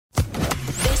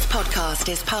podcast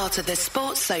is part of the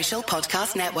Sports Social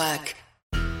Podcast Network.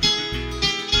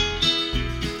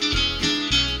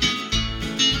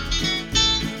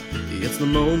 It's the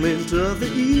moment of the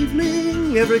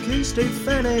evening every K-State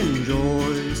fan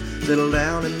enjoys. Settle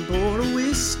down and pour a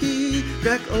whiskey,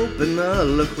 crack open a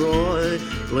LaCroix.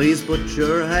 Please put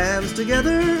your hands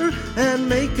together and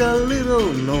make a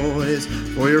little noise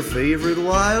for your favorite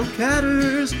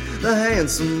Wildcatters, the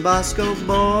handsome Bosco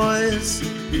Boys.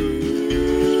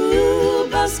 Ooh,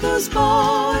 Bosco's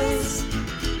Boys.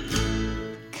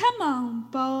 Come on,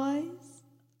 boys.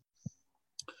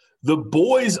 The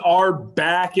boys are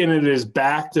back, and it is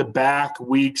back-to-back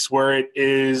weeks where it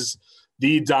is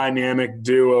the dynamic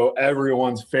duo,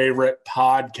 everyone's favorite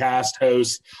podcast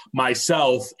host,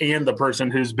 myself, and the person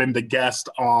who's been the guest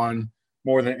on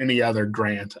more than any other,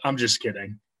 Grant. I'm just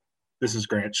kidding. This is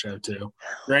Grant's show, too.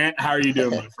 Grant, how are you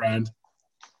doing, my friend?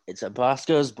 It's a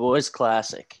Bosco's Boys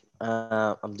Classic.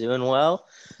 I'm doing well.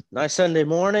 Nice Sunday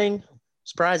morning.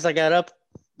 Surprised I got up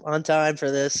on time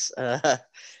for this.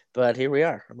 But here we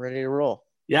are. I'm ready to roll.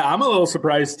 Yeah, I'm a little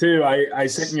surprised, too. I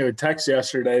sent you a text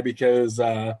yesterday because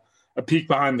a peek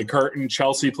behind the curtain.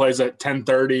 Chelsea plays at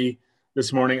 10:30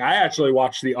 this morning. I actually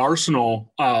watched the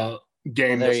Arsenal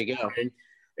game there this you go. morning.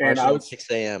 And Arsenal I was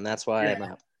 6 a.m. That's why I'm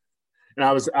up. And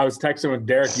I was texting with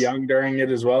Derek Young during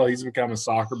it as well. He's become a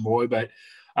soccer boy. But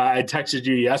I texted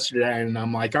you yesterday, and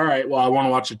I'm like, all right, well, I want to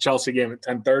watch a Chelsea game at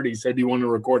 10:30. He said, do you want to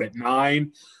record at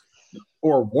 9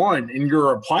 or 1? And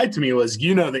your reply to me was,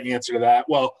 you know the answer to that.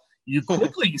 Well, you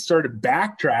quickly started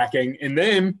backtracking, and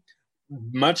then,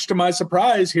 much to my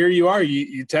surprise, here you are.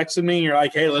 You texted me, and you're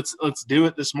like, hey, let's do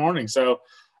it this morning. So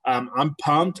I'm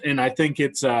pumped, and I think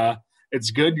it's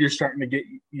good you're starting to get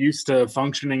used to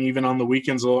functioning even on the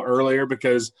weekends a little earlier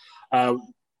because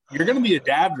you're going to be a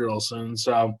dad real soon.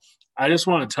 So I just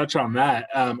want to touch on that.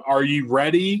 Are you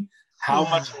ready? How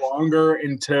much longer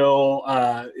until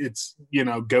it's,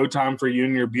 go time for you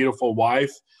and your beautiful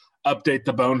wife? Update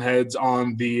the boneheads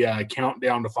on the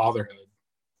countdown to fatherhood.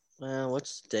 Well,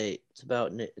 what's the date?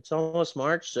 It's almost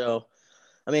March. So,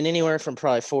 anywhere from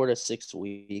probably 4 to 6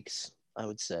 weeks, I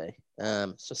would say.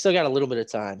 So still got a little bit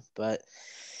of time, but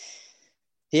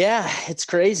yeah, it's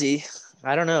crazy.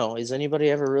 I don't know. Is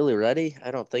anybody ever really ready? I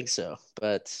don't think so,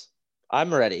 but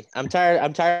I'm ready. I'm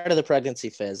tired of the pregnancy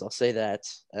phase. I'll say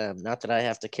that. Not that I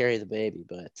have to carry the baby,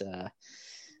 but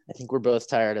I think we're both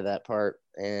tired of that part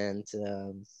and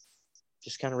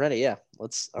just kind of ready. Yeah,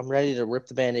 I'm ready to rip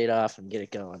the Band-Aid off and get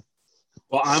it going.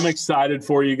 Well, I'm excited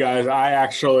for you guys. I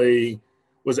actually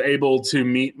was able to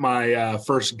meet my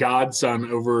first godson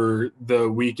over the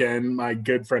weekend. My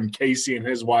good friend Casey and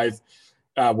his wife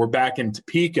were back in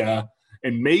Topeka.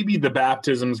 And maybe the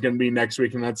baptism is going to be next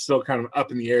week, and that's still kind of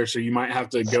up in the air, so you might have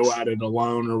to go at it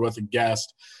alone or with a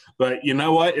guest. But you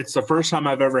know what? It's the first time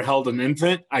I've ever held an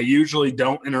infant. I usually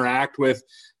don't interact with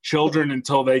children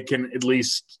until they can at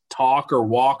least talk or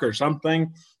walk or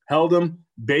something. Held them.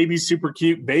 Baby's super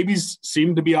cute. Babies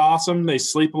seem to be awesome. They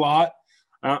sleep a lot.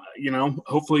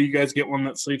 Hopefully you guys get one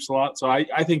that sleeps a lot. So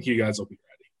I think you guys will be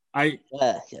ready.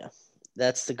 Yeah.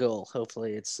 That's the goal.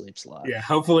 Hopefully it sleeps a lot. Yeah,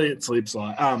 hopefully it sleeps a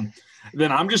lot.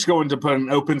 Then I'm just going to put an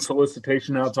open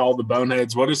solicitation out to all the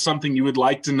boneheads. What is something you would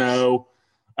like to know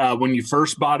when you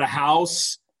first bought a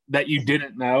house that you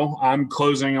didn't know? I'm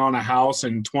closing on a house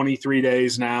in 23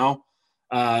 days now.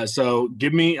 So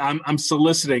I'm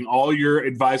soliciting all your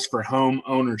advice for home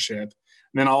ownership.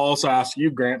 And then I'll also ask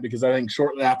you, Grant, because I think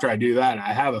shortly after I do that,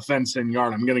 I have a fenced-in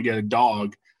yard. I'm going to get a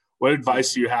dog. What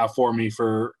advice do you have for me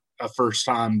for a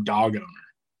first-time dog owner?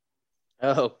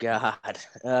 Oh, God.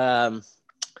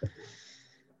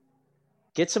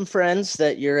 Get some friends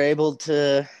that you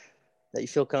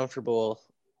feel comfortable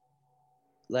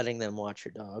letting them watch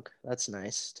your dog. That's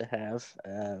nice to have.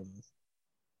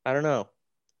 I don't know.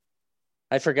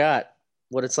 I forgot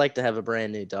what it's like to have a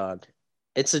brand new dog.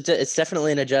 It's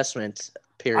definitely an adjustment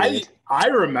period. I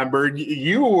remembered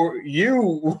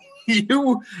you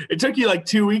it took you like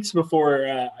 2 weeks before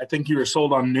I think you were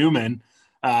sold on Newman.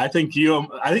 I think you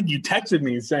texted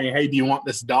me saying, "Hey, do you want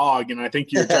this dog?" And I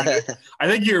think you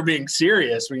were being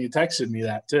serious when you texted me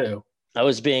that too. I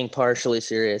was being partially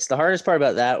serious. The hardest part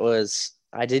about that was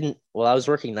I was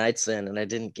working nights then, and I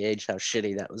didn't gauge how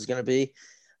shitty that was going to be.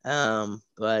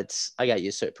 But I got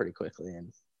used to it pretty quickly,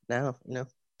 and now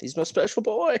he's my special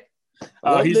boy.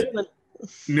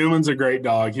 Newman's a great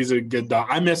dog. He's a good dog.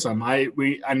 I miss him. I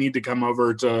need to come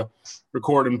over to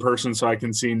record in person so I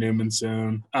can see Newman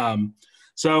soon.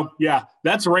 So, yeah,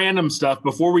 that's random stuff.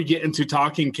 Before we get into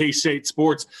talking K-State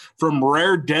sports, from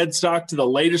rare dead stock to the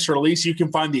latest release, you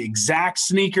can find the exact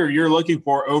sneaker you're looking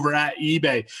for over at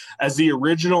eBay. As the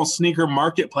original sneaker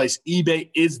marketplace, eBay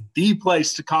is the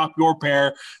place to cop your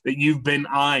pair that you've been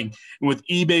eyeing. And with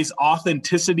eBay's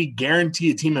authenticity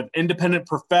guarantee, a team of independent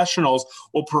professionals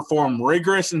will perform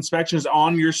rigorous inspections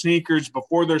on your sneakers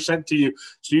before they're sent to you,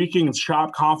 so you can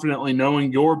shop confidently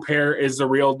knowing your pair is the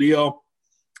real deal.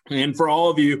 And for all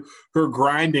of you who are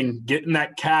grinding, getting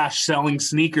that cash selling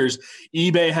sneakers,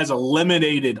 eBay has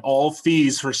eliminated all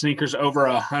fees for sneakers over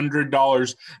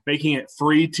 $100, making it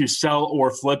free to sell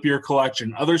or flip your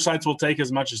collection. Other sites will take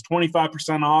as much as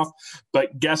 25% off,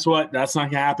 but guess what? That's not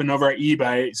going to happen over at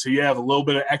eBay. So you have a little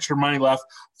bit of extra money left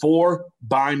for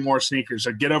buying more sneakers.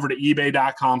 So get over to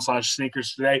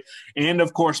ebay.com/sneakers today. And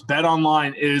of course,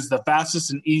 BetOnline is the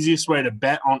fastest and easiest way to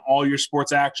bet on all your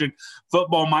sports action.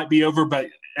 Football might be over, but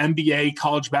NBA,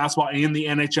 college basketball, and the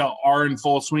NHL are in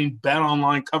full swing.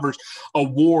 BetOnline covers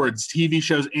awards, TV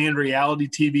shows, and reality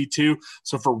TV too.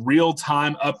 So for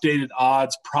real-time updated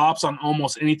odds, props on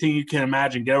almost anything you can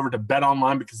imagine, get over to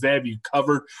BetOnline because they have you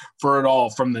covered for it all.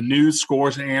 From the news,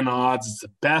 scores, and odds, it's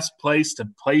the best place to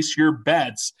place your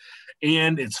bets.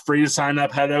 And it's free to sign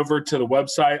up. Head over to the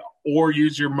website or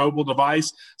use your mobile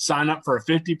device. Sign up for a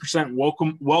 50%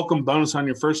 welcome bonus on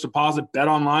your first deposit.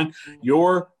 BetOnline,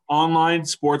 your online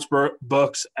sports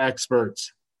books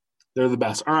experts. They're the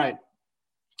best. All right,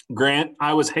 Grant,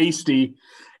 I was hasty,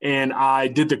 and I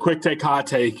did the quick take, hot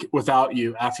take without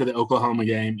you after the Oklahoma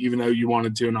game, even though you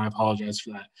wanted to, and I apologize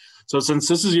for that. So since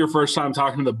this is your first time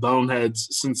talking to the Boneheads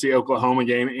since the Oklahoma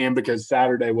game, and because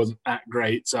Saturday wasn't that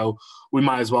great, so we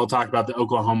might as well talk about the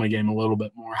Oklahoma game a little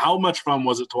bit more. How much fun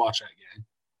was it to watch that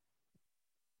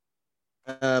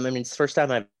game? It's the first time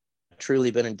I've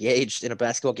truly been engaged in a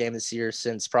basketball game this year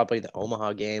since probably the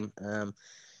Omaha game.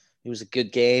 It was a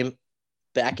good game,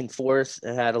 back and forth.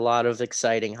 It had a lot of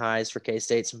exciting highs for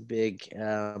K-State, some big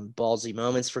ballsy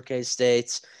moments for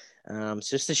K-State. It's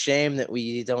just a shame that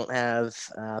we don't have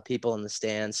people in the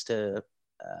stands to,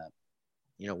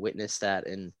 witness that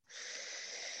and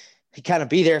kind of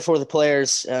be there for the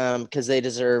players because they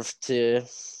deserve to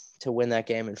win that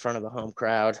game in front of a home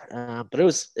crowd. But it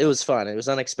was fun. It was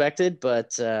unexpected,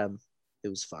 but it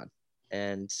was fun.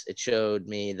 And it showed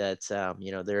me that,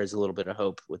 there is a little bit of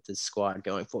hope with this squad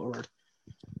going forward.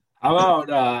 How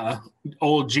about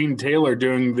old Gene Taylor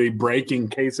doing the breaking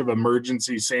case of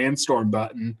emergency sandstorm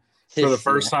button for the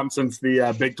first time since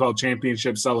the Big 12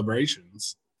 championship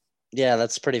celebrations? Yeah,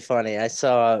 that's pretty funny. I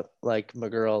saw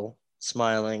McGurl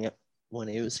smiling when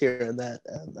he was hearing that.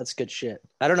 That's good shit.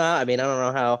 I don't know. I don't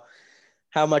know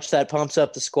how much that pumps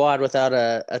up the squad without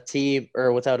a team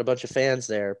or without a bunch of fans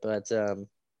there. But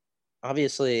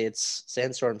obviously,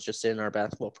 sandstorms just in our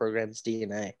basketball program's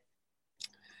DNA.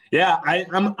 Yeah,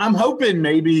 I'm hoping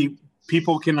maybe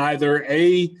people can either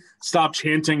A, stop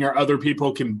chanting, or other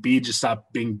people can B, just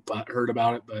stop being butthurt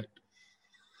about it. But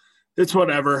it's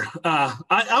whatever.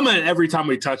 I'm an every time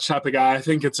we touch type of guy. I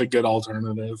think it's a good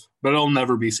alternative, but it'll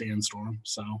never be Sandstorm.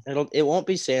 So it won't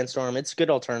be Sandstorm. It's a good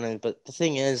alternative, but the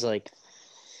thing is, the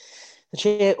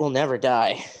chant will never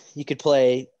die. You could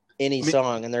play any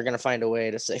song, and they're gonna find a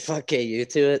way to say "fuck KU"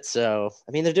 to it. So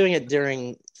they're doing it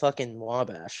during fucking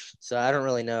Wabash. So I don't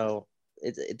really know.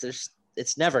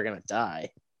 It's never gonna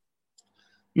die.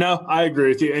 No, I agree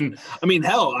with you. And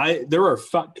hell, there were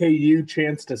 "fuck KU"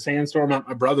 chants to Sandstorm at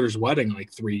my brother's wedding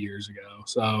 3 years ago.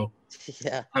 So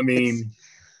yeah,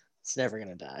 it's never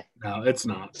gonna die. No, it's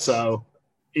not. So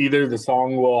either the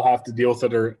song will have to deal with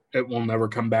it, or it will never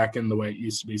come back in the way it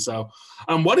used to be. So,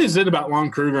 what is it about Lon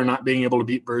Kruger not being able to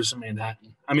beat Bruce in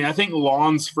Manhattan? I think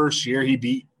Lon's first year he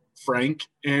beat Frank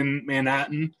in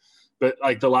Manhattan, but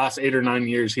the last 8 or 9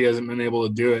 years he hasn't been able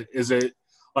to do it. Is it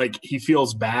he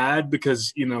feels bad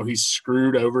because he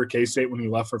screwed over K-State when he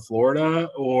left for Florida,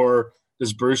 or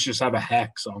does Bruce just have a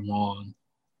hex on Lon?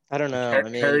 I don't know.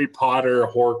 Harry Potter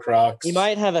Horcrux. He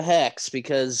might have a hex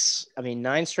because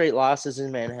 9 straight losses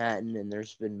in Manhattan, and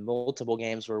there's been multiple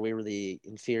games where we were the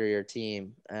inferior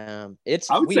team. It's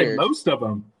I would weird. say most of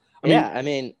them.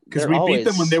 Because we beat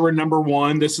them when they were number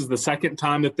 1. This is the second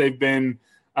time that they've been,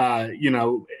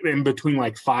 in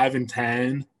between 5 and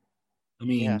 10.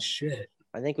 Shit.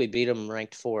 I think we beat them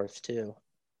ranked 4th too.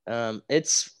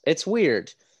 It's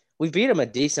weird. We've beat them a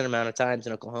decent amount of times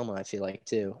in Oklahoma, I feel like,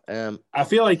 too. I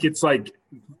feel like it's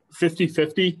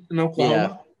 50-50 in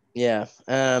Oklahoma. Yeah.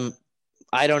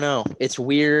 I don't know. It's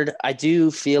weird. I do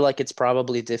feel like it's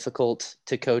probably difficult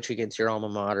to coach against your alma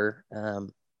mater,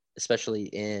 especially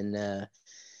in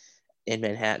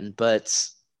Manhattan. But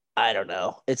I don't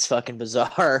know. It's fucking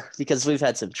bizarre because we've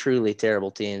had some truly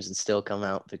terrible teams and still come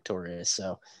out victorious.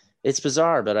 So it's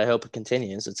bizarre, but I hope it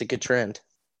continues. It's a good trend.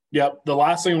 Yep. The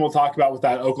last thing we'll talk about with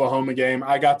that Oklahoma game,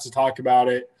 I got to talk about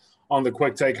it on the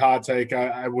Quick Take, Hot Take.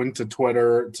 I went to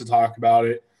Twitter to talk about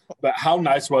it. But how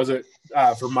nice was it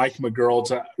for Mike McGurl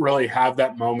to really have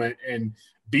that moment and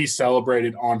be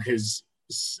celebrated on his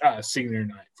senior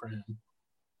night for him?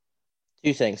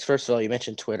 Two things. First of all, you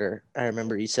mentioned Twitter. I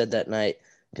remember you said that night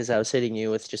because I was hitting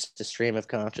you with just a stream of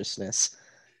consciousness,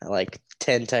 like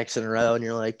 10 texts in a row, and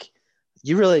you're like,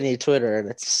 you really need Twitter. And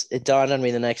it dawned on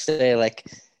me the next day, like,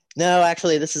 no,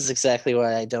 actually, this is exactly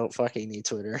why I don't fucking need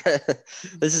Twitter.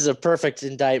 This is a perfect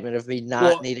indictment of me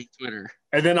not needing Twitter.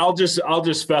 And then I'll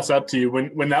just fess up to you.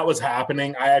 When that was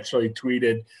happening, I actually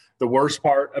tweeted the worst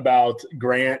part about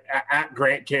Grant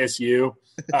KSU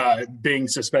being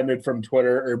suspended from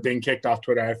Twitter or being kicked off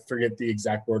Twitter. I forget the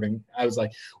exact wording. I was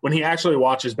like, when he actually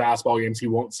watches basketball games, he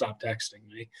won't stop texting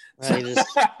me.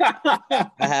 I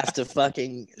have to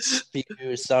fucking speak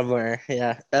to somewhere.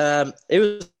 Yeah. It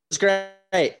was great.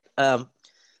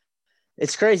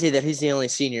 It's crazy that he's the only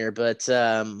senior, but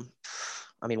I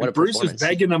mean, what a Bruce is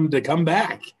begging him to come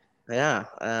back. Yeah.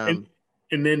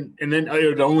 And then it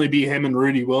would only be him and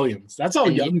Rudy Williams. That's how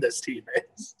young this team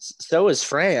is. So was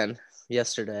Fran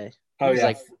yesterday. He was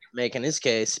like making his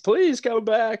case. Please come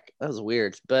back. That was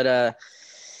weird. But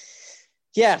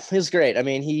yeah, it was great. I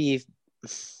mean, he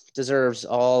deserves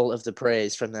all of the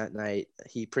praise from that night.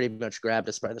 He pretty much grabbed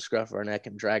us by the scruff of our neck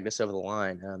and dragged us over the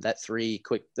line. Those three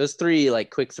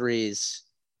quick threes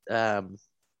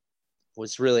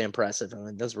was really impressive. I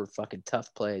mean, those were fucking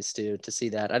tough plays too, to see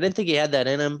that. I didn't think he had that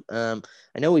in him.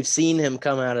 I know we've seen him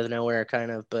come out of nowhere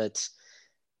kind of, but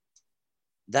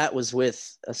that was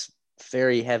with a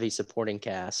very heavy supporting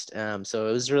cast. So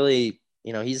it was really,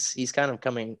 he's kind of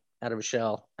coming out of a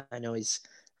shell. I know he's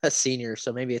a senior,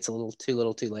 so maybe it's a little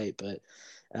too late, but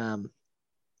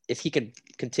if he could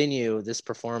continue this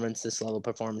level of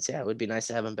performance, yeah, it would be nice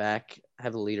to have him back,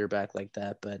 have a leader back like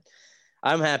that. But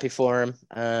I'm happy for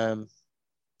him.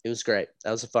 It was great.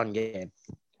 That was a fun game.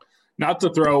 Not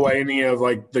to throw away any of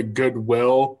like the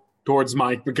goodwill towards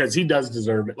Mike, because he does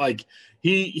deserve it. Like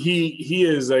he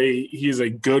is a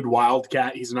good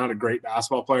Wildcat. He's not a great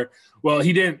basketball player. Well,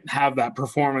 he didn't have that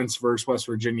performance versus West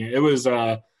Virginia. It was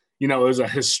it was a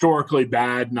historically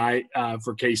bad night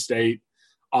for K-State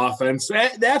offense.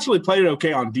 They actually played it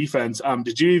okay on defense.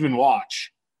 Did you even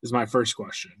watch? Is my first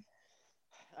question.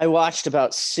 I watched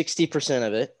about 60%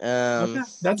 of it. Okay.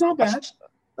 That's not bad.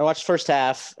 I watched first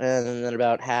half and then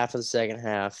about half of the second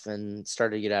half and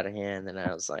started to get out of hand. And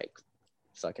I was like,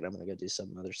 fuck it, I'm going to go do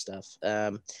some other stuff,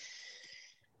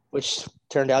 which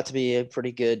turned out to be a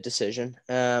pretty good decision.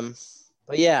 But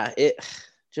yeah, it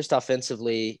just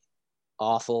offensively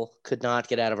awful. Could not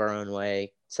get out of our own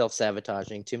way.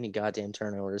 Self-sabotaging, too many goddamn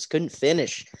turnovers. Couldn't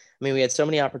finish. I mean, we had so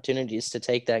many opportunities to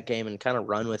take that game and kind of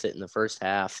run with it in the first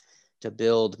half to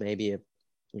build maybe a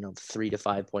 3 to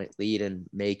 5 point lead and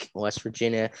make West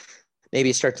Virginia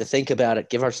maybe start to think about it,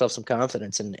 give ourselves some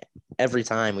confidence. And every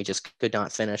time we just could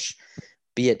not finish,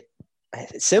 be it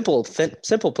simple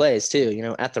plays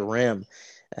too, at the rim.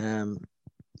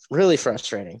 Really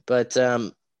frustrating. But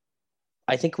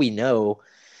I think we know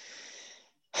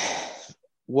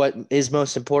what is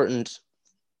most important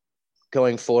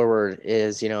going forward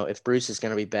is, if Bruce is going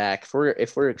to be back,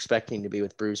 if we're expecting to be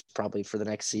with Bruce probably for the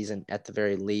next season, at the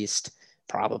very least,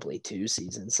 probably 2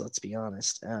 seasons, let's be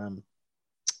honest.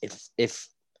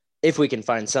 If we can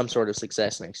find some sort of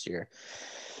success next year,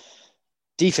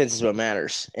 defense is what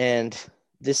matters. And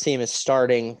this team is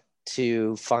starting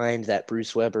to find that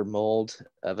Bruce Weber mold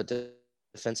of a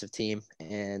defensive team.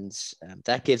 And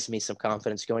that gives me some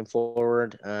confidence going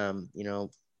forward.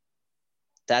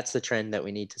 That's the trend that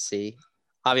we need to see.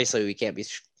 Obviously, we can't be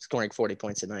scoring 40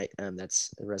 points a night.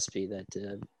 That's a recipe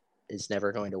that is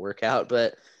never going to work out.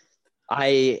 But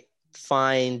I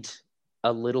find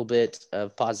a little bit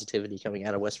of positivity coming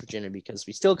out of West Virginia because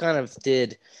we still kind of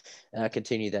did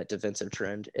continue that defensive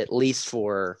trend, at least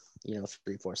for,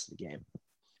 3/4 of the game.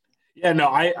 Yeah, no,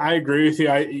 I agree with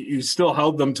you. You still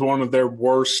held them to one of their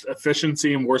worst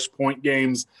efficiency and worst point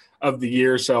games of the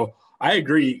year. So I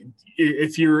agree.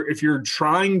 If you're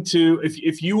trying to,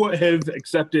 if you have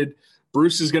accepted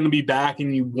Bruce is going to be back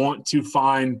and you want to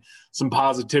find some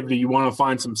positivity, you want to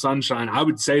find some sunshine, I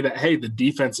would say that, hey, the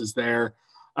defense is there.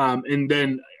 And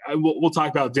then we'll talk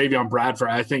about Davion Bradford.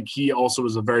 I think he also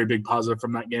was a very big positive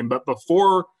from that game. But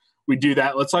before we do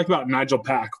that, let's talk about Nigel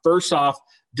Pack. First off,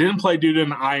 didn't play due to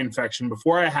an eye infection.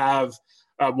 Before I have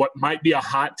what might be a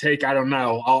hot take. I don't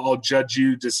know. I'll judge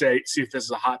you to see if this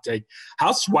is a hot take.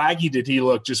 How swaggy did he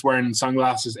look just wearing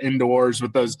sunglasses indoors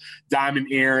with those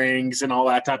diamond earrings and all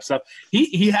that type of stuff?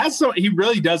 He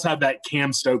really does have that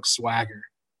Cam Stokes swagger.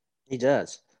 He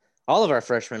does. All of our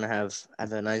freshmen have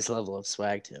a nice level of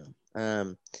swag to him.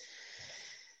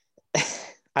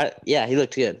 He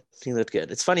looked good. He looked good.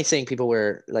 It's funny seeing people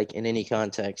wear, like, in any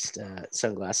context,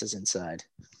 sunglasses inside.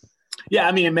 Yeah,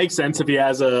 I mean, it makes sense if he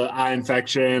has a eye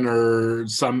infection or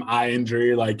some eye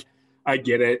injury. Like, I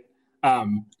get it.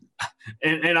 And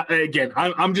again,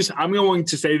 I'm going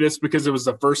to say this because it was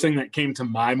the first thing that came to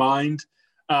my mind.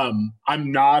 I'm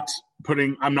not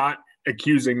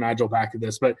accusing Nigel Pack of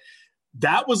this, but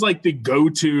that was like the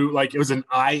go-to, like it was an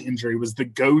eye injury, was the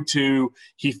go-to.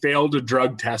 He failed a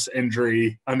drug test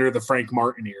injury under the Frank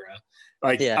Martin era.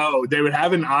 Like, they would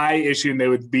have an eye issue and they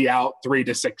would be out 3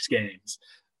 to 6 games.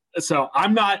 So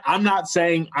I'm not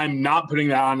saying I'm not putting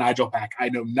that on Nigel Pack. I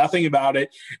know nothing about it,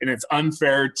 and it's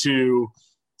unfair to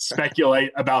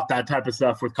speculate about that type of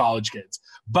stuff with college kids.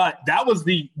 But that was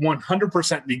the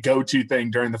 100% the go-to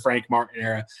thing during the Frank Martin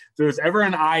era. If there was ever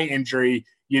an eye injury,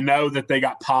 you know that they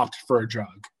got popped for a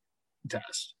drug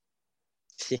test.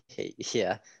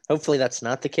 Yeah, hopefully that's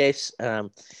not the case. Because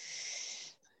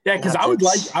I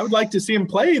would like to see him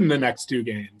play in the next 2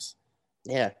 games.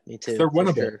 Yeah, me too. They're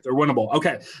winnable. Sure. They're winnable.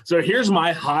 Okay, so here's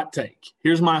my hot take.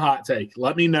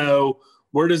 Let me know,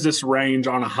 where does this range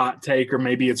on a hot take, or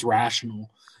maybe it's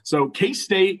rational. So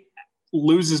K-State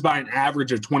loses by an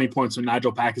average of 20 points when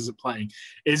Nigel Pack isn't playing.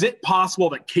 Is it possible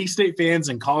that K-State fans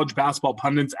and college basketball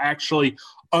pundits actually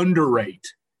underrate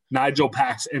Nigel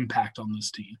Pack's impact on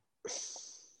this team?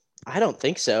 I don't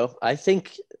think so. I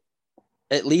think,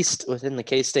 at least within the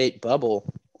K-State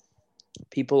bubble,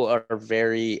 people are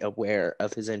very aware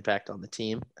of his impact on the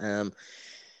team.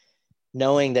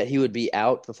 Knowing that he would be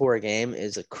out before a game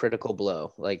is a critical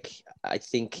blow. Like, I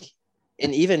think,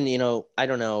 and even, I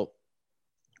don't know,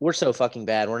 we're so fucking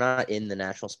bad. We're not in the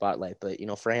national spotlight, but,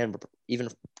 Fran, even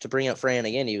to bring up Fran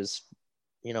again, he was,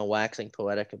 waxing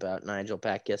poetic about Nigel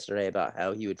Pack yesterday, about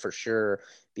how he would for sure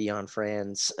be on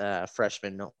Fran's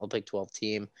freshman All Big 12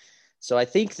 team. So I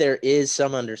think there is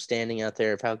some understanding out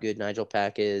there of how good Nigel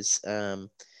Pack is. But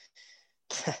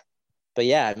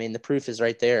yeah, I mean, the proof is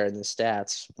right there in the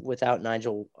stats. Without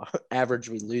Nigel, average,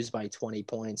 we lose by 20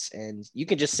 points. And you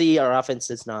can just see our offense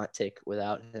does not tick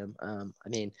without him. I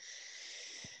mean,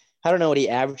 I don't know what he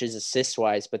averages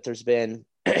assist-wise, but there's been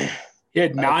he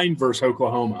had 9 versus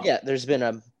Oklahoma. Yeah, there's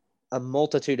been a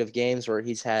multitude of games where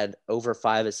he's had over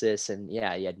 5 assists, and he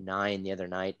had 9 the other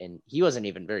night, and he wasn't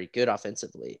even very good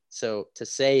offensively. So to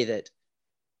say that,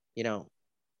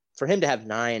 for him to have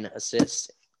 9 assists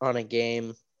on a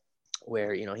game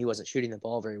where, he wasn't shooting the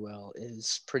ball very well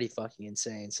is pretty fucking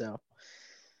insane. So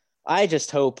I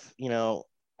just hope,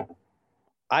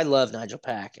 I love Nigel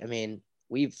Pack. I mean,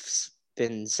 we've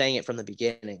been saying it from the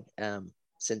beginning.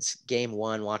 Since game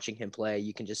 1, watching him play,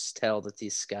 you can just tell that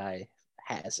this guy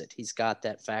has it. He's got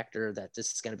that factor that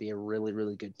this is going to be a really,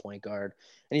 really good point guard,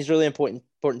 and he's really important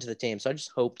to the team. So I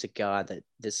just hope to God that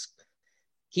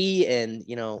he and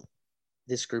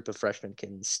this group of freshmen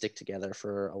can stick together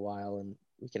for a while, and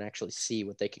we can actually see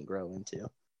what they can grow into.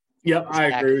 Yep, I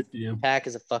agree with you. Pack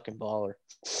is a fucking baller.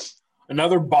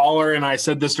 Another baller, and I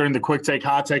said this during the quick take,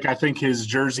 hot take, I think his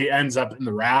jersey ends up in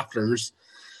the rafters.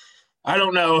 I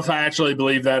don't know if I actually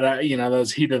believe that, that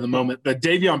was heat of the moment. But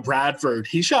Davion Bradford,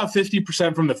 he shot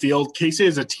 50% from the field. Casey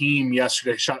as a team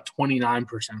yesterday shot 29%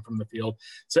 from the field.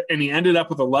 So, and he ended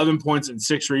up with 11 points and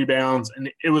 6 rebounds.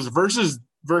 And it was versus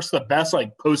the best,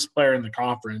 post player in the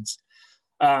conference.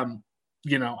 I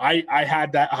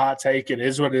had that hot take. It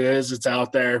is what it is. It's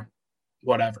out there,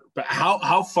 whatever. But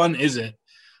how fun is it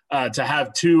to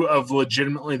have 2 of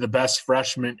legitimately the best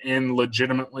freshmen in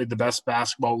legitimately the best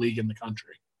basketball league in the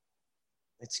country?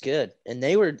 It's good. And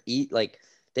they were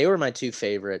my 2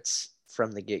 favorites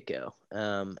from the get-go.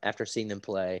 After seeing them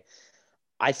play,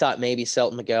 I thought maybe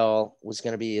Selton Miguel was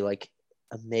going to be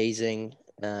amazing.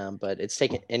 But it's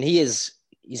taken, and he's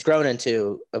grown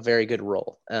into a very good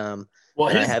role.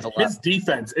 His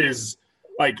defense is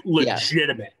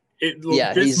legitimate.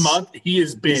 Yeah. This month he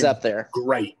has been he's up there.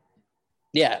 Great.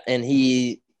 Yeah. And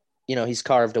he's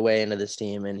carved away into this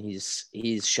team, and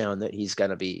he's shown that he's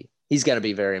going to be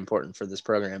very important for this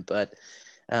program. But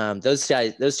those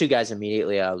 2 guys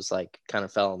immediately I was kind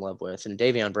of fell in love with. And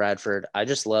Davion Bradford, I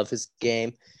just love his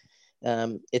game.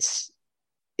 It's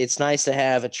nice to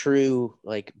have a true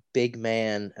big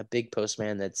man, a big post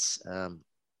man that's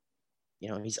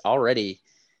he's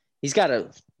got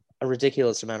a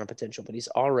ridiculous amount of potential, but he's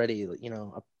already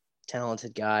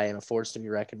talented guy and a force to be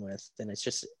reckoned with. And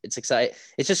it's exciting.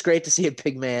 It's just great to see a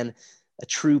big man, a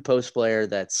true post player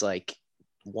that's like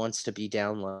wants to be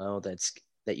down low.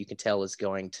 That you can tell is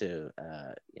going to,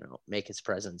 make his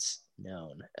presence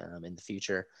known in the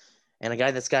future. And a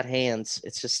guy that's got hands.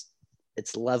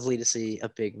 It's lovely to see a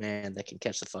big man that can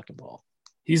catch the fucking ball.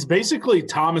 He's basically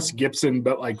Thomas Gibson,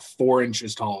 but like 4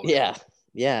 inches taller. Yeah.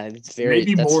 It's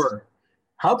maybe more.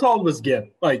 How tall was Gib?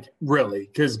 Like really?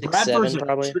 Because Bradford's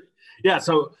probably.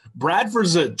 So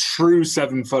Bradford's a true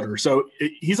 7-footer. So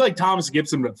he's like Thomas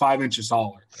Gibson, but 5 inches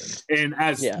taller. And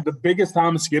as the biggest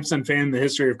Thomas Gibson fan in the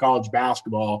history of college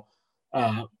basketball,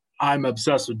 I'm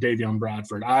obsessed with Davion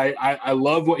Bradford. I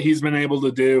love what he's been able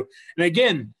to do. And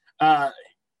again,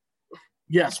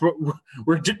 yes,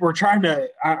 we're trying to.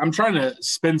 I'm trying to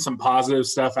spin some positive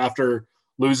stuff after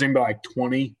losing by like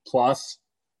 20 plus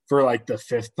for like the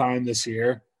 5th time this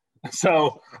year.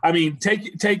 So, I mean,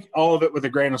 take all of it with a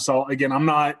grain of salt. Again, I'm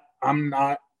not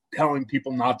telling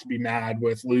people not to be mad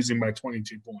with losing by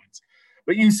 22 points.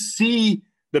 But you see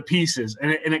the pieces, and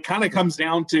it kind of comes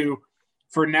down to,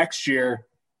 for next year,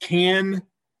 can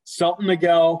Selton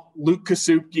Miguel, Luke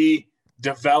Kasubke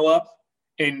develop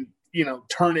and,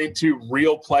 turn into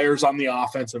real players on the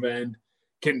offensive end?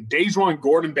 Can Dejuan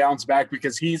Gordon bounce back?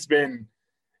 Because he's been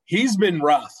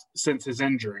rough since his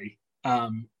injury.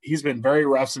 He's been very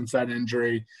rough since that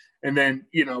injury. And then,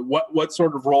 what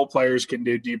sort of role players can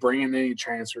do? Do you bring in any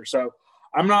transfer? So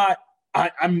I'm not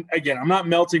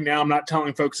melting now. I'm not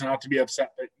telling folks not to be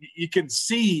upset, but you can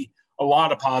see a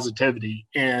lot of positivity,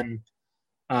 and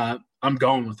I'm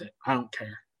going with it. I don't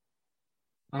care.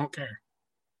 I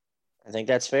think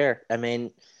that's fair. I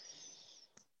mean,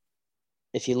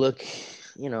 if you look,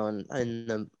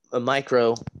 in a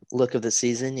micro look of the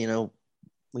season,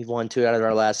 we've won 2 out of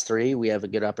our last 3. We have a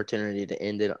good opportunity to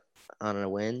end it on a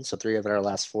win. So 3 of our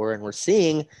last 4, and we're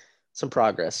seeing some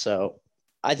progress. So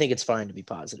I think it's fine to be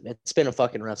positive. It's been a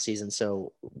fucking rough season.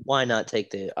 So why not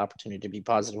take the opportunity to be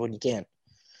positive when you can?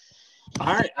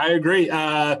 All right, I agree.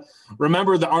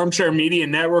 Remember, the Armchair Media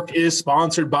Network is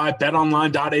sponsored by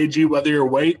BetOnline.ag. Whether you're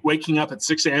waking up at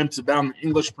 6 a.m. to bet on the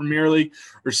English Premier League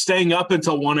or staying up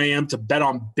until 1 a.m. to bet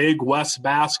on Big West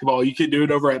basketball, you can do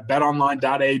it over at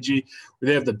BetOnline.ag, where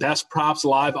they have the best props,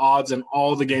 live odds, and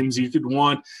all the games you could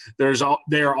want.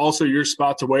 They are also your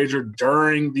spot to wager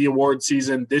during the award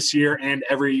season this year and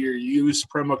every year. Use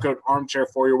promo code Armchair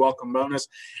for your welcome bonus.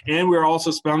 And we're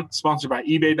also sponsored by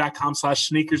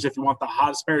eBay.com/sneakers. If you want the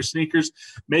hottest pair of sneakers,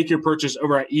 make your purchase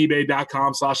over at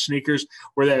ebay.com/sneakers,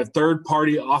 where they have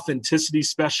third-party authenticity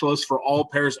specialists for all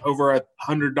pairs over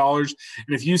 $100.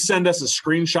 And if you send us a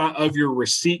screenshot of your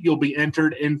receipt, you'll be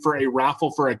entered in for a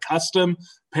raffle for a custom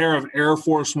pair of Air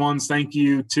Force Ones. Thank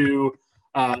you to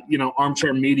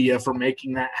Armchair Media for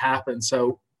making that happen.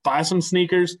 So buy some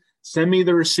sneakers, send me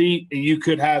the receipt, and you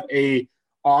could have a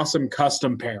awesome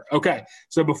custom pair. Okay,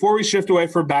 so before we shift away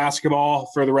from basketball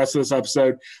for the rest of this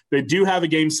episode, they do have a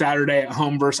game Saturday at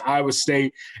home versus Iowa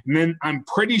State. And then I'm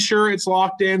pretty sure it's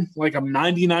locked in. Like, I'm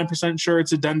 99% sure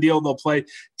it's a done deal. They'll play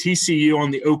TCU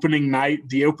on the opening night,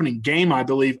 the opening game, I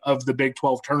believe, of the Big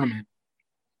 12 tournament.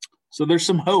 So there's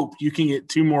some hope you can get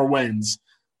 2 more wins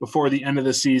before the end of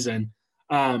the season.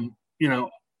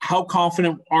 How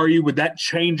confident are you? Would that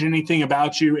change anything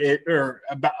about you or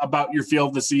about your feel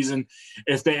of the season?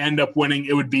 If they end up winning,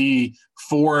 it would be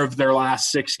 4 of their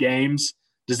last 6 games.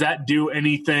 Does that do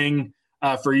anything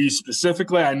for you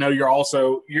specifically? I know you're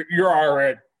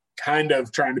already kind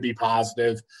of trying to be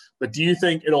positive, but do you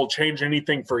think it'll change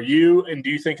anything for you? And do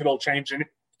you think it'll change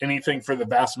anything for the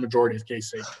vast majority of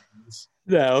K-State fans?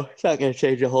 No, it's not going to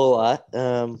change a whole lot.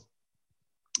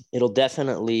 It'll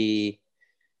definitely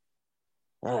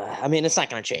it's not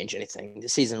going to change anything. The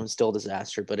season was still a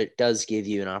disaster, but it does give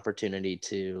you an opportunity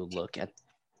to look at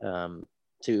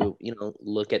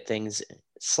things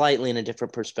slightly in a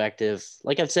different perspective.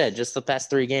 Like I've said, just the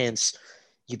past 3 games,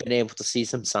 you've been able to see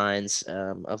some signs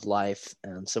of life,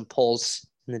 some pulse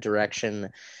in the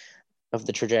direction of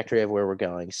the trajectory of where we're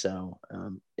going. So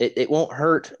it won't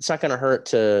hurt. It's not going to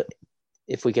hurt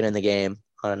if we can end the game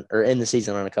or end the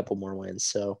season on a couple more wins.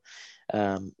 So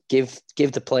give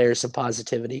the players some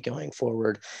positivity going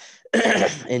forward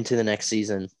into the next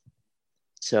season.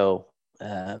 So,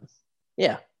 I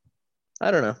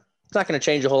don't know. It's not going to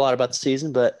change a whole lot about the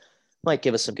season, but might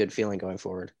give us some good feeling going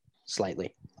forward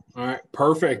slightly. All right,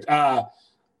 perfect.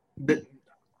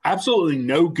 Absolutely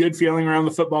no good feeling around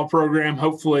the football program.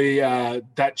 Hopefully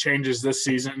that changes this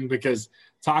season, because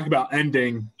talk about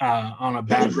ending on a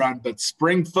bad run. But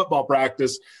spring football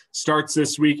practice starts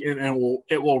this week, and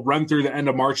it will run through the end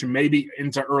of March and maybe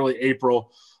into early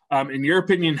April. In your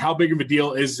opinion, how big of a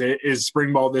deal is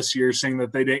spring ball this year, seeing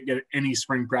that they didn't get any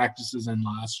spring practices in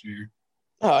last year?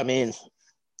 Oh, I mean,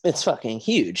 it's fucking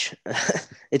huge.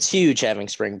 It's huge having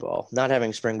spring ball. Not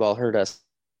having spring ball hurt us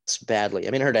badly.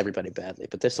 I mean, it hurt everybody badly,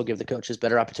 but this will give the coaches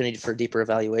better opportunity for deeper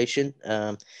evaluation.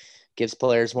 Gives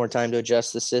players more time to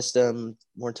adjust the system,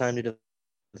 more time to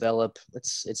develop.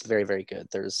 It's very, very good.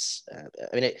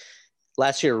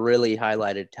 Last year really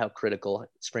highlighted how critical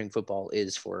spring football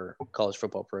is for college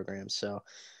football programs. So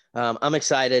I'm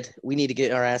excited. We need to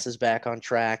get our asses back on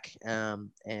track,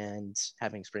 and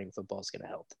having spring football is going to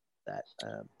help that.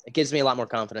 It gives me a lot more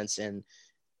confidence in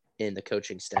the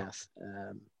coaching staff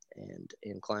and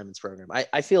in Klieman's program.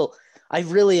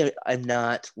 I'm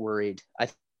not worried. I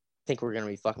think we're going to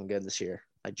be fucking good this year.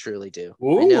 I truly do.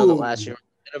 Ooh. I know that last year was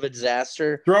a bit of a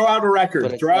disaster. Throw out a record.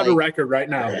 A record right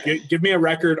now. Give me a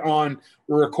record on –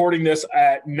 we're recording this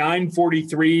at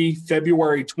 9:43,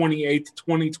 February 28th,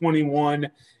 2021.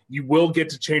 You will get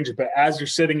to change it, but as you're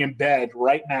sitting in bed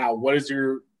right now, what is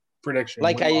your prediction?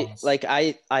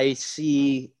 I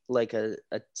see like a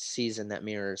season that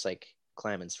mirrors like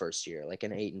Klieman's first year, like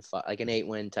an 8-5, like an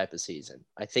 8-win type of season.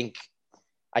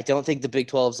 I don't think the Big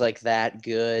 12's like that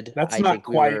good. That's not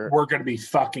quite we're going to be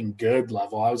fucking good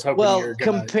level. I was hoping you were going to.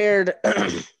 Compared,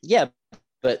 yeah,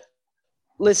 but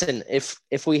listen, if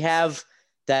we have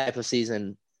that type of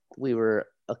season, we were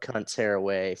a cunt's hair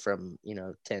away from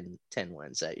 10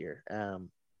 wins that year.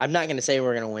 I'm not going to say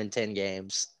we're going to win 10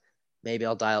 games. Maybe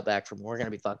I'll dial it back from we're going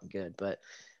to be fucking good, but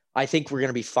I think we're going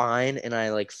to be fine, and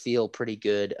I feel pretty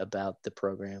good about the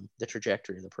program, the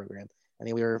trajectory of the program. I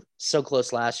mean, we were so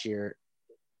close last year.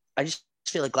 I just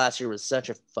feel like last year was such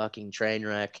a fucking train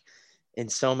wreck in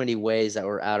so many ways that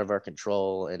were out of our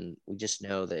control, and we just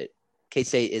know that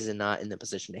K-State is not in the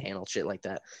position to handle shit like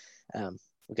that.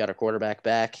 We got our quarterback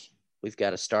back. We've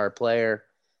got a star player.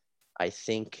 I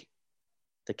think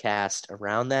the cast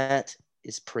around that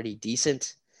is pretty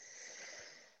decent.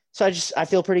 So I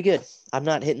feel pretty good. I'm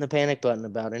not hitting the panic button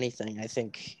about anything. I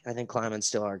think Klieman's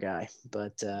still our guy,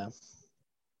 but I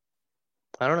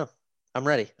don't know. I'm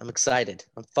ready. I'm excited.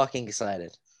 I'm fucking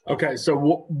excited. Okay,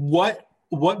 so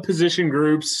what position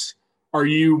groups are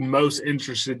you most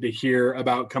interested to hear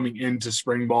about coming into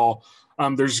spring ball?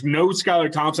 There's no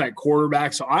Skylar Thompson at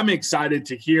quarterback, so I'm excited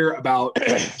to hear about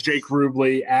Jake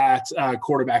Rubley at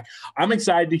quarterback. I'm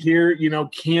excited to hear,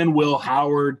 can Will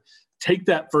Howard take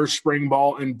that first spring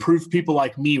ball and prove people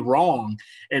like me wrong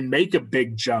and make a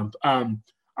big jump?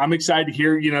 I'm excited to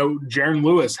hear, Jaron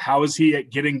Lewis, how is he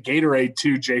at getting Gatorade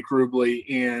to Jake Rubley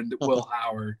and Will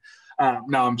Howard?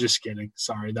 No, I'm just kidding.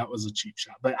 Sorry, that was a cheap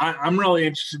shot. But I'm really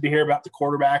interested to hear about the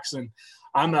quarterbacks, and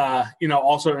I'm,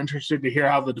 also interested to hear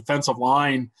how the defensive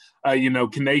line,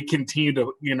 can they continue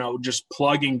to, just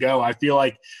plug and go. I feel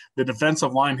like the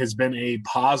defensive line has been a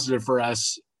positive for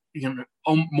us,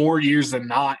 more years than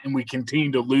not, and we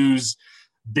continue to lose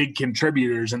big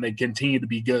contributors, and they continue to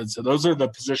be good. So those are the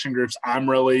position groups I'm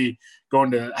really going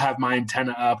to have my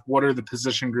antenna up. What are the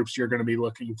position groups you're going to be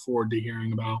looking forward to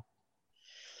hearing about?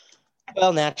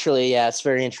 Well, naturally, yeah, it's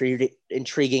very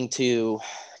intriguing to,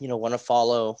 want to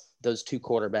follow those two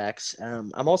quarterbacks.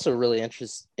 I'm also really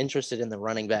interested in the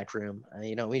running back room.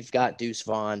 We've got Deuce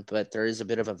Vaughn, but there is a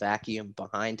bit of a vacuum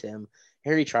behind him.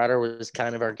 Harry Trotter was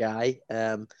kind of our guy.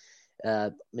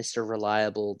 Mr.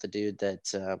 Reliable, the dude that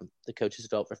the coaches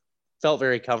felt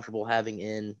very comfortable having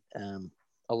in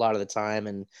a lot of the time.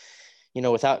 And,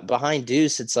 without behind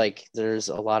Deuce, it's like there's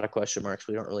a lot of question marks.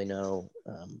 We don't really know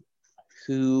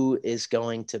who is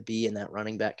going to be in that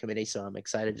running back committee. So I'm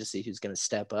excited to see who's going to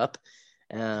step up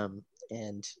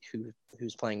and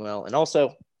who's playing well. And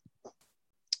also a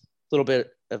little bit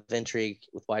of intrigue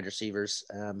with wide receivers.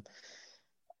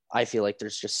 I feel like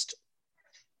there's just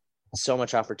so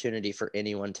much opportunity for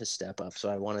anyone to step up. So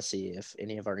I want to see if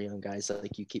any of our young guys,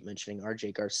 like you keep mentioning,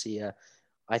 RJ Garcia,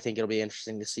 I think it'll be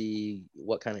interesting to see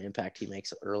what kind of impact he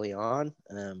makes early on.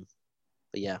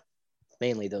 But yeah,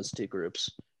 mainly those two groups.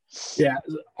 Yeah,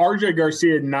 RJ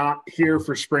Garcia not here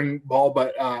for spring ball,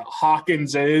 but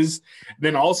Hawkins is.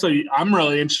 Then also, I'm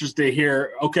really interested to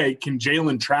hear, okay, can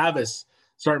Jalen Travis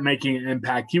start making an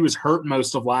impact? He was hurt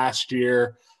most of last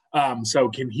year. So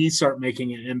can he start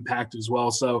making an impact as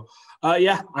well? So,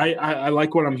 I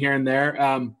like what I'm hearing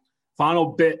there. Final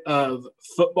bit of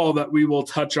football that we will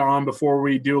touch on before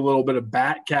we do a little bit of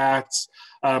Batcats.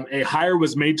 A hire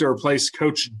was made to replace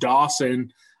Coach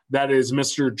Dawson. That is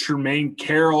Mr. Tremaine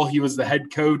Carroll. He was the head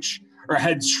coach or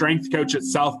head strength coach at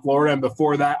South Florida, and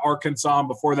before that, Arkansas, and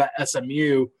before that,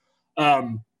 SMU.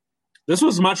 This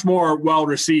was much more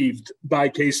well-received by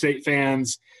K-State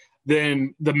fans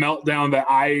than the meltdown that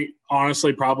I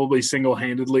honestly probably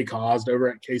single-handedly caused over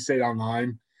at K-State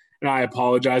Online. And I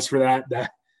apologize for that.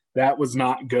 That was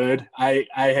not good. I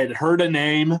had heard a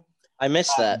name. I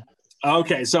missed that.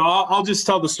 Okay, so I'll just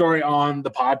tell the story on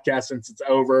the podcast since it's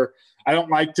over. I don't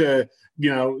like to,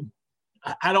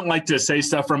 say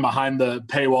stuff from behind the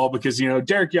paywall because,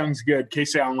 Derek Young's good,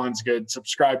 K-State Online's good.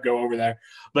 Subscribe, go over there.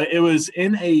 But it was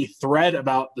in a thread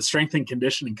about the strength and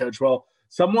conditioning coach. Well,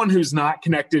 someone who's not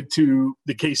connected to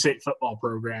the K-State football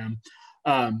program.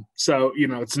 So,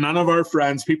 it's none of our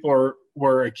friends. People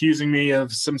were accusing me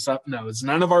of some stuff. No, it's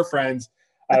none of our friends.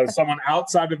 Someone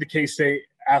outside of the K-State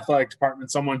athletic department,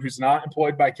 someone who's not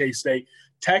employed by K-State,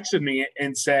 texted me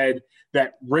and said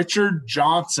that Richard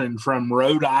Johnson from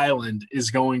Rhode Island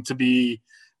is going to be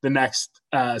the next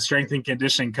strength and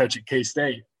conditioning coach at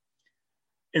K-State.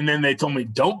 And then they told me,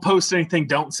 don't post anything,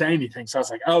 don't say anything. So I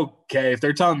was like, okay, if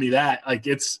they're telling me that, like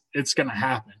it's going to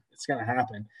happen. It's going to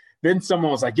happen. Then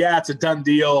someone was like, yeah, it's a done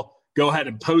deal. Go ahead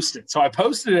and post it. So I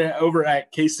posted it over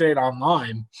at K-State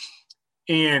Online,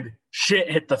 and shit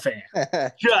hit the fan.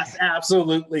 Just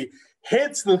absolutely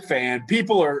hits the fan.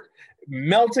 People are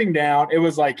melting down. It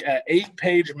was like an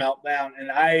 8-page meltdown,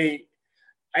 and I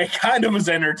kind of was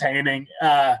entertaining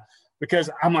because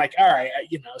I'm like, all right,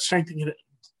 strengthening it,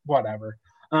 whatever.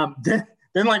 Then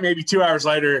like maybe 2 hours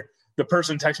later, the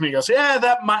person texts me and goes, yeah,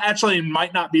 that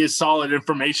might not be as solid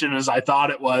information as I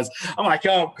thought it was. I'm like,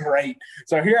 oh, great.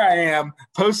 So here I am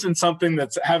posting something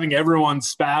that's having everyone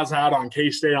spaz out on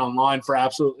K-State Online for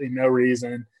absolutely no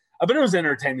reason. But it was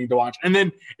entertaining to watch. And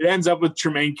then it ends up with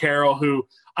Tremaine Carroll, who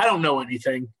I don't know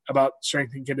anything about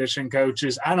strength and conditioning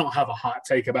coaches. I don't have a hot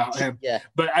take about him. Yeah.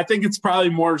 But I think it's probably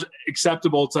more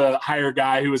acceptable to hire a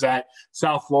guy who was at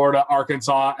South Florida,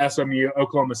 Arkansas, SMU,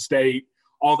 Oklahoma State,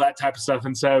 all that type of stuff,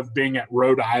 instead of being at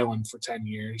Rhode Island for 10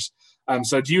 years.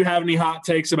 So do you have any hot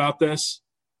takes about this?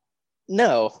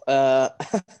 No. I'm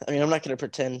not going to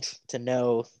pretend to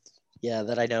know,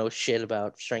 that I know shit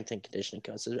about strength and conditioning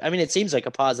coaches. I mean, it seems like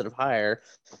a positive hire.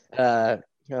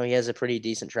 He has a pretty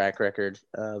decent track record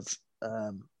of,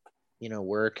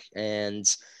 work.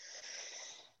 And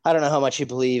I don't know how much you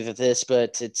believe of this,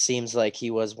 but it seems like he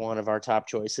was one of our top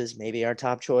choices, maybe our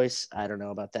top choice. I don't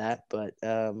know about that, but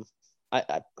I'm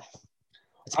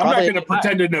not going to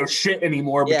pretend to know shit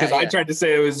anymore because I tried to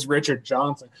say it was Richard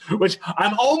Johnson, which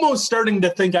I'm almost starting to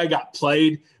think I got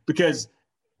played because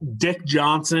Dick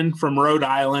Johnson from Rhode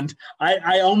Island,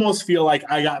 I almost feel like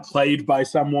I got played by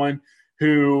someone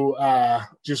who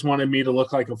just wanted me to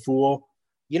look like a fool.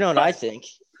 You know what I think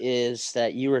is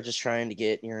that you were just trying to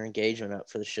get your engagement up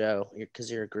for the show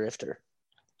because you're a grifter.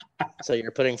 So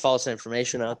you're putting false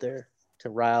information out there to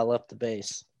rile up the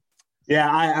base. Yeah,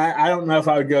 I don't know if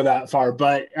I would go that far,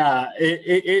 but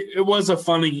it was a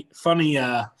funny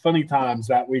times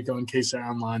that week on K-State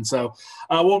Online. So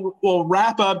we'll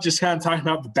wrap up just kind of talking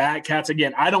about the Batcats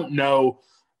again. I don't know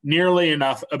nearly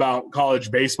enough about college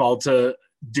baseball to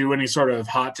do any sort of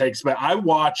hot takes, but I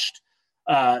watched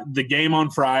the game on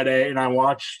Friday and I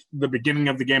watched the beginning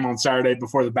of the game on Saturday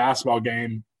before the basketball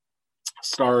game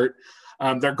start.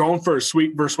 They're going for a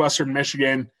sweep versus Western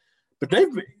Michigan. But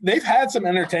they've had some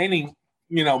entertaining,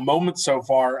 moments so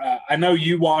far. I know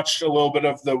you watched a little bit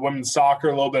of the women's soccer,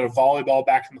 a little bit of volleyball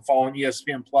back in the fall on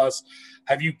ESPN Plus.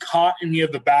 Have you caught any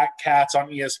of the Batcats on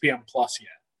ESPN Plus yet?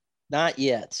 Not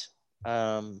yet.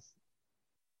 I'd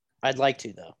like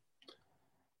to though.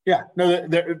 Yeah, no,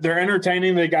 they're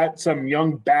entertaining. They got some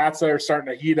young bats that are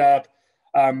starting to heat up.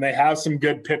 They have some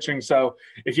good pitching. So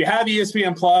if you have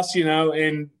ESPN Plus,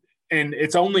 and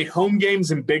it's only home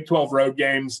games and Big 12 road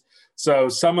games. So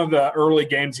some of the early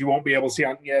games you won't be able to see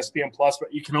on ESPN Plus,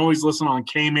 but you can always listen on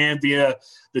K-Man via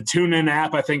the TuneIn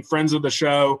app. I think friends of the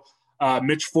show,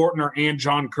 Mitch Fortner and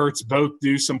John Kurtz both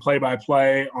do some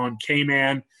play-by-play on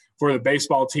K-Man for the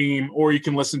baseball team, or you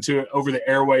can listen to it over the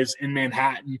airwaves in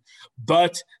Manhattan.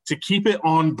 But to keep it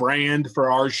on brand for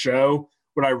our show,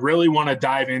 what I really want to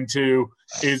dive into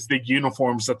is the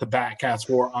uniforms that the Batcats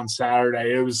wore on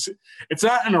Saturday. It's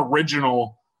not an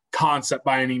original concept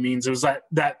by any means. It was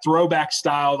that throwback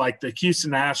style, like the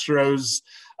Houston Astros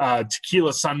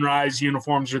Tequila Sunrise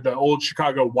uniforms or the old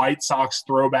Chicago White Sox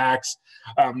throwbacks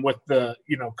with the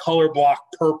color block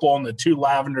purple and the 2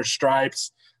 lavender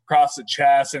stripes across the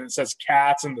chest, and it says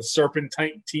Cats and the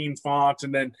serpentine font,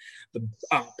 and then the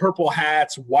purple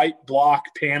hats, white block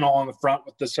panel on the front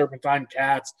with the serpentine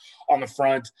Cats on the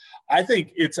front. I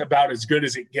think it's about as good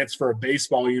as it gets for a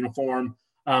baseball uniform.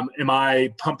 Am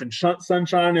I pumping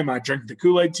sunshine? Am I drinking the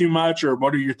Kool-Aid too much? Or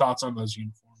what are your thoughts on those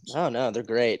uniforms? Oh, no, they're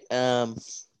great.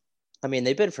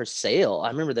 They've been for sale. I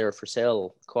remember they were for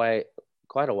sale quite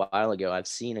quite a while ago. I've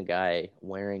seen a guy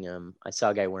wearing them. I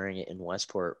saw a guy wearing it in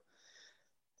Westport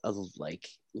like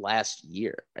last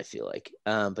year, I feel like.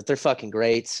 But they're fucking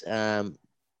great.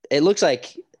 It looks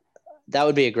like that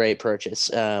would be a great purchase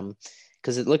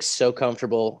because it looks so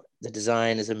comfortable. The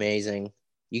design is amazing.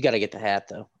 You got to get the hat,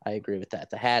 though. I agree with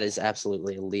that. The hat is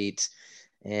absolutely elite.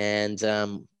 And,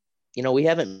 we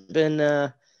haven't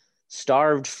been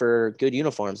starved for good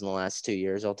uniforms in the last 2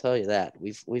 years. I'll tell you that.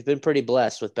 We've been pretty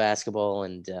blessed with basketball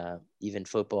and even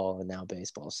football and now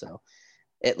baseball. So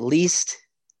at least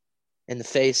in the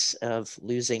face of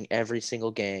losing every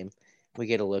single game, we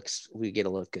get to look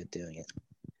good doing it.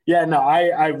 Yeah, no,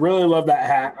 I really love that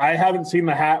hat. I haven't seen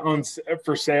the hat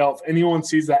for sale. If anyone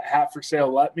sees that hat for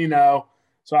sale, let me know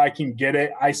so I can get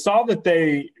it. I saw that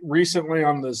they recently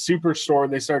on the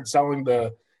Superstore, they started selling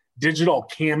the digital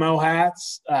camo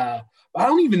hats. I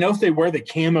don't even know if they wear the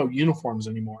camo uniforms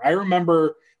anymore. I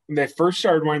remember when they first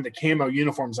started wearing the camo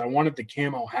uniforms, I wanted the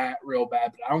camo hat real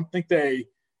bad, but I don't think they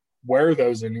wear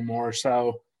those anymore.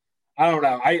 So I don't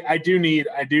know. I do need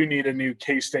a new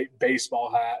K-State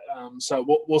baseball hat. So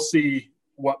we'll see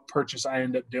what purchase I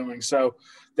end up doing. So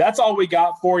that's all we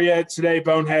got for you today,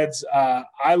 Boneheads.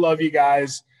 I love you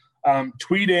guys.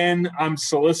 Tweet in. I'm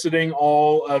soliciting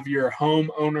all of your home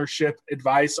ownership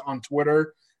advice on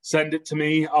Twitter. Send it to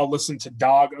me. I'll listen to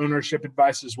dog ownership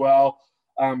advice as well.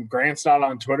 Grant's not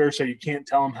on Twitter, so you can't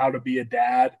tell him how to be a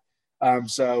dad.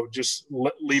 So just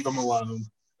leave him alone.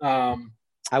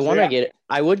 I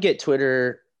would get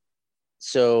Twitter.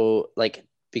 So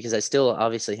because I still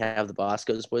obviously have the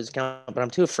Bosco's Boys account, but I'm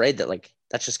too afraid that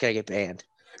that's just gonna get banned.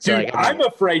 So, dude, I'm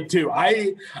afraid too.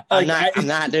 I'm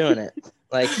not doing it.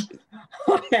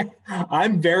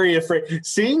 I'm very afraid.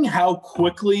 Seeing how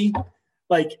quickly,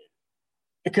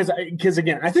 because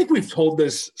again, I think we've told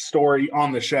this story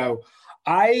on the show.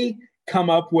 Anytime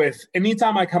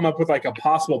I come up with a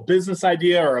possible business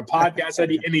idea or a podcast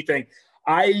idea, anything,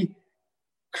 I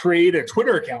create a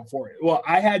Twitter account for it. Well,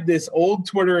 I had this old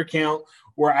Twitter account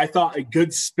where I thought a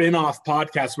good spin-off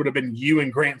podcast would have been you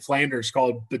and Grant Flanders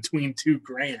called Between Two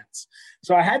Grants.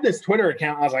 So I had this Twitter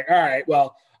account. I was like, all right,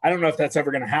 well, I don't know if that's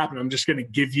ever going to happen. I'm just going to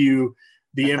give you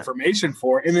the information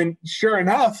for it. And then sure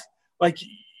enough,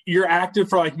 you're active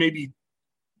for maybe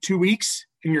 2 weeks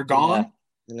and you're gone.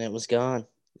 Yeah. And it was gone.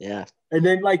 Yeah. And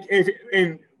then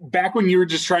back when you were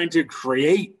just trying to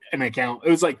create an account,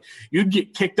 it was you'd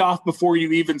get kicked off before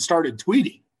you even started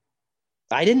tweeting.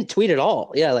 I didn't tweet at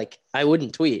all. Yeah, I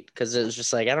wouldn't tweet because it was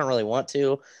just I don't really want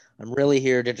to. I'm really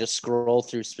here to just scroll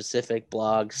through specific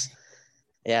blogs.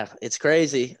 Yeah, it's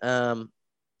crazy.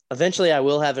 Eventually I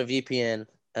will have a VPN,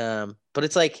 but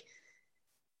it's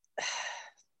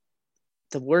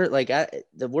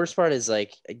the worst part is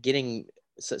getting.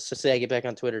 So say I get back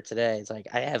on Twitter today, it's I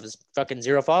have fucking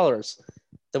 0 followers.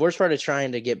 The worst part is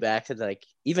trying to get back to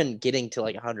even getting to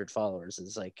 100 followers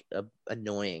is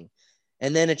annoying.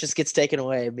 And then it just gets taken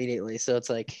away immediately. So it's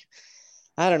I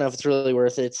don't know if it's really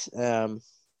worth it. And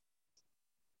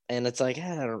it's I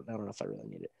don't know if I really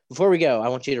need it. Before we go, I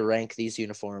want you to rank these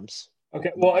uniforms.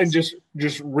 Okay. Well, and just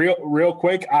real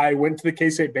quick, I went to the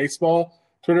K-State baseball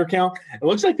Twitter account. It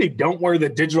looks like they don't wear the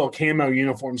digital camo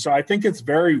uniform. So I think it's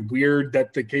very weird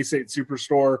that the K-State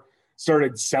Superstore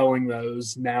started selling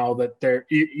those now that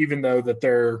even though that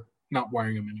they're not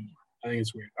wearing them anymore. I think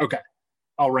it's weird. Okay.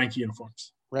 I'll rank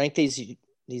uniforms. Rank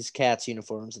these Cats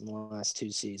uniforms in the last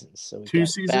 2 seasons. So 2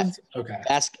 seasons? Okay.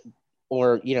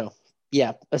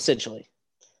 Essentially.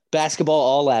 Basketball,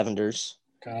 all lavenders.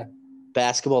 Okay.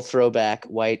 Basketball throwback,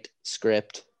 white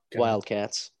script, okay.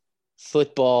 Wildcats.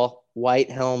 Football, white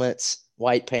helmets,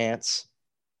 white pants.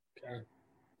 Okay.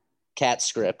 Cat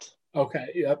script. Okay.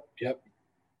 Yep.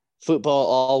 Football,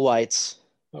 all whites.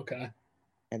 Okay.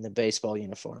 And the baseball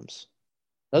uniforms.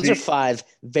 Those are 5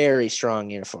 very strong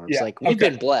uniforms. Yeah, we've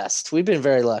been blessed. We've been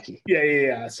very lucky.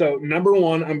 Yeah. So number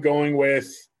 1, I'm going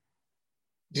with.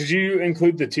 Did you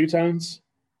include the 2-tones?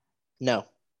 No.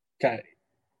 Okay.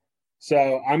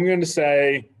 So I'm going to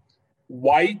say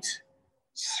white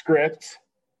script.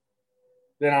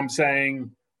 Then I'm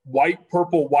saying white,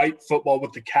 purple, white football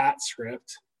with the cat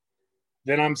script.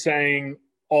 Then I'm saying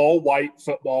all white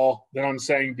football. Then I'm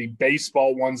saying the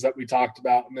baseball ones that we talked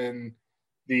about. And then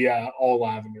the all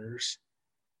lavenders.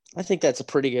 I think that's a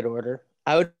pretty good order.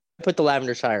 I would put the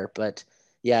lavenders higher, but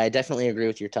yeah, I definitely agree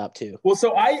with your top 2. Well,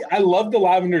 so I love the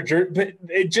lavender jersey, but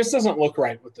it just doesn't look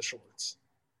right with the shorts.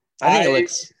 I think it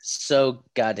looks so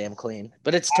goddamn clean,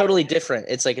 but it's totally different.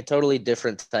 It's a totally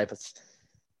different type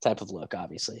of look,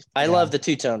 obviously. I love the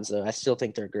 2-tones though. I still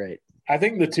think they're great. I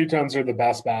think the 2-tones are the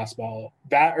best basketball.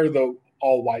 That or the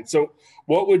all white. So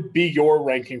what would be your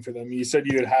ranking for them? You said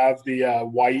you would have the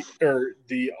white or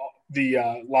the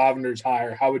lavenders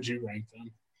higher. How would you rank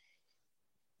them?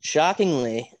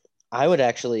 Shockingly, I would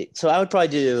probably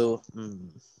do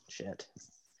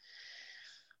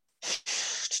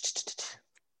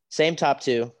same top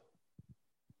two.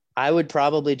 I would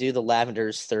probably do the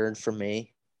lavenders third for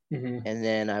me. Mm-hmm. And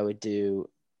then I would do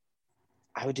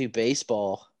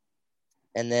baseball,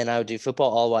 and then I would do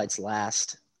football all whites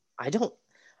last. I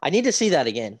need to see that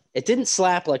again. It didn't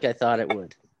slap like I thought it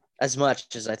would, as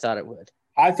much as I thought it would.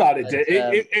 I thought it did.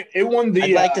 It won the.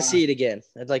 I'd like to see it again.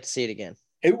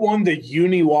 It won the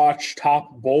UniWatch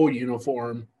Top Bowl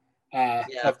uniform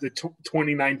of the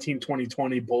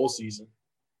 2019-2020 bowl season.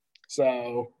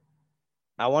 So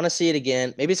I want to see it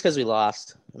again. Maybe it's because we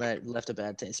lost, and I left a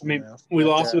bad taste in my mouth. We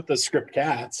lost with the Script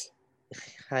Cats.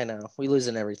 I know. We lose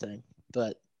in everything,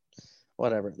 but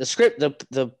whatever. The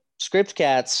Script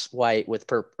Cats white with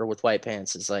white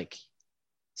pants is like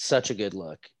such a good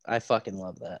look. I fucking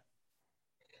love that.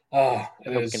 Oh, I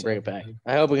hope we can bring it back.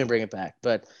 I hope we can bring it back.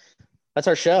 But that's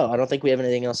our show. I don't think we have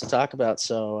anything else to talk about.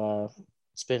 So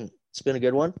it's been a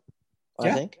good one.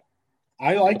 I think.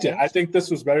 I liked it. I think this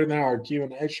was better than our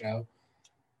Q&A show.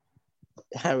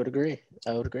 I would agree.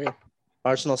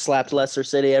 Arsenal slapped Leicester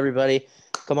City, everybody.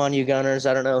 Come on, you Gunners.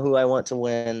 I don't know who I want to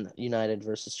win, United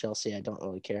versus Chelsea. I don't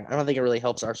really care. I don't think it really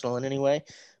helps Arsenal in any way.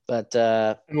 But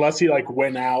unless he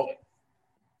went out.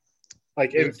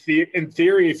 In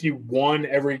theory, if you won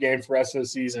every game for the rest of the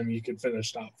season, you could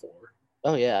finish top 4.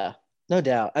 Oh, yeah. No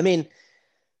doubt. I mean,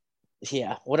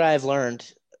 yeah, what I've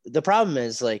learned, the problem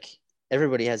is,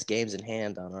 everybody has games in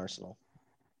hand on Arsenal.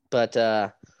 But,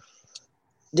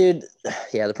 dude,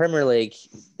 yeah, the Premier League,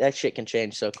 that shit can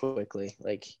change so quickly.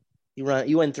 You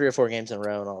win 3 or 4 games in a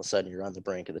row, and all of a sudden you're on the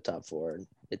brink of the top 4, and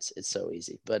it's so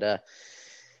easy. But,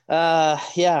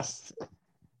 yeah,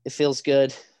 it feels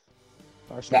good.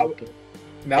 Arsenal good.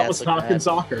 That was talking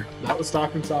soccer. That's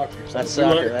soccer. That's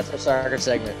soccer. That's our soccer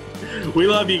segment. We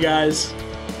love you guys.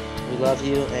 We love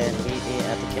you, and meet me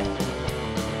at the counter.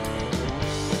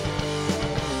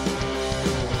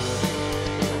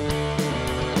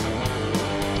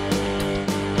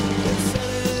 It's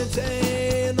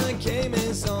Saturday and the game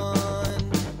is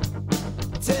on.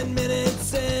 10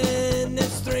 minutes in,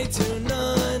 it's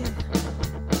 3-0.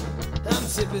 I'm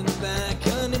sipping back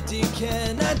an empty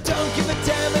can. I don't give a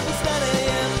damn if it's 9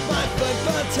 a.m. My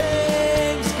football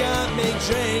team's got me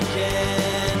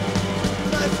drinking.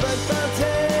 My football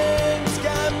team's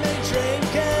got me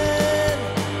drinking.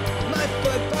 My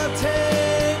football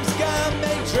team's got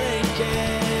me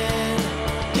drinking.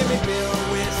 Give me beer,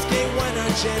 whiskey, wine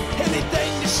or gin,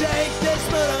 anything to shake this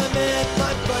mood I'm in.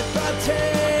 My football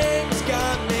team's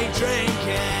got me drinking.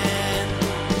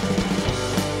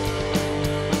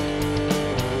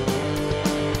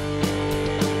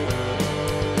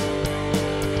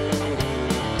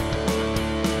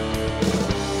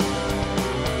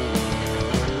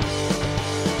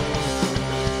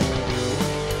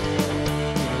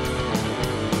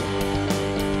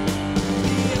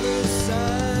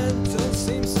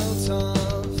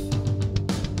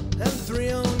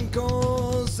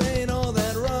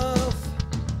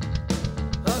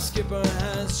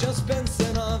 Just been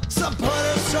sent off.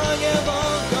 Supporters strong have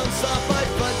all gone soft. My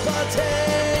football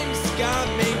team's got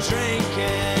me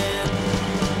drinking.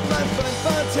 My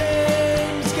football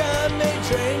team's got me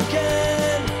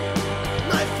drinking.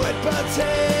 My football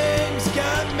team's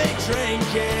got me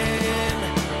drinking.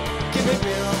 Give me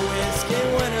beer or whiskey,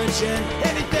 wine or gin,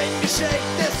 anything to shake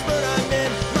this mood I'm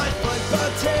in. My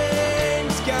football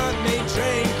team's got me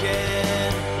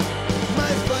drinking.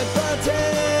 My football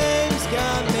team's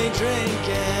got me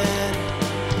drinking.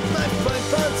 My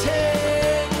football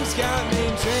team's got me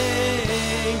drinking.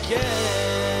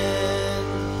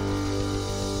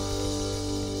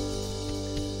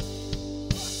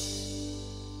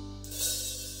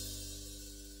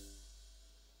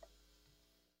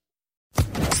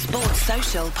 Sports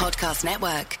Social Podcast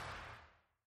Network.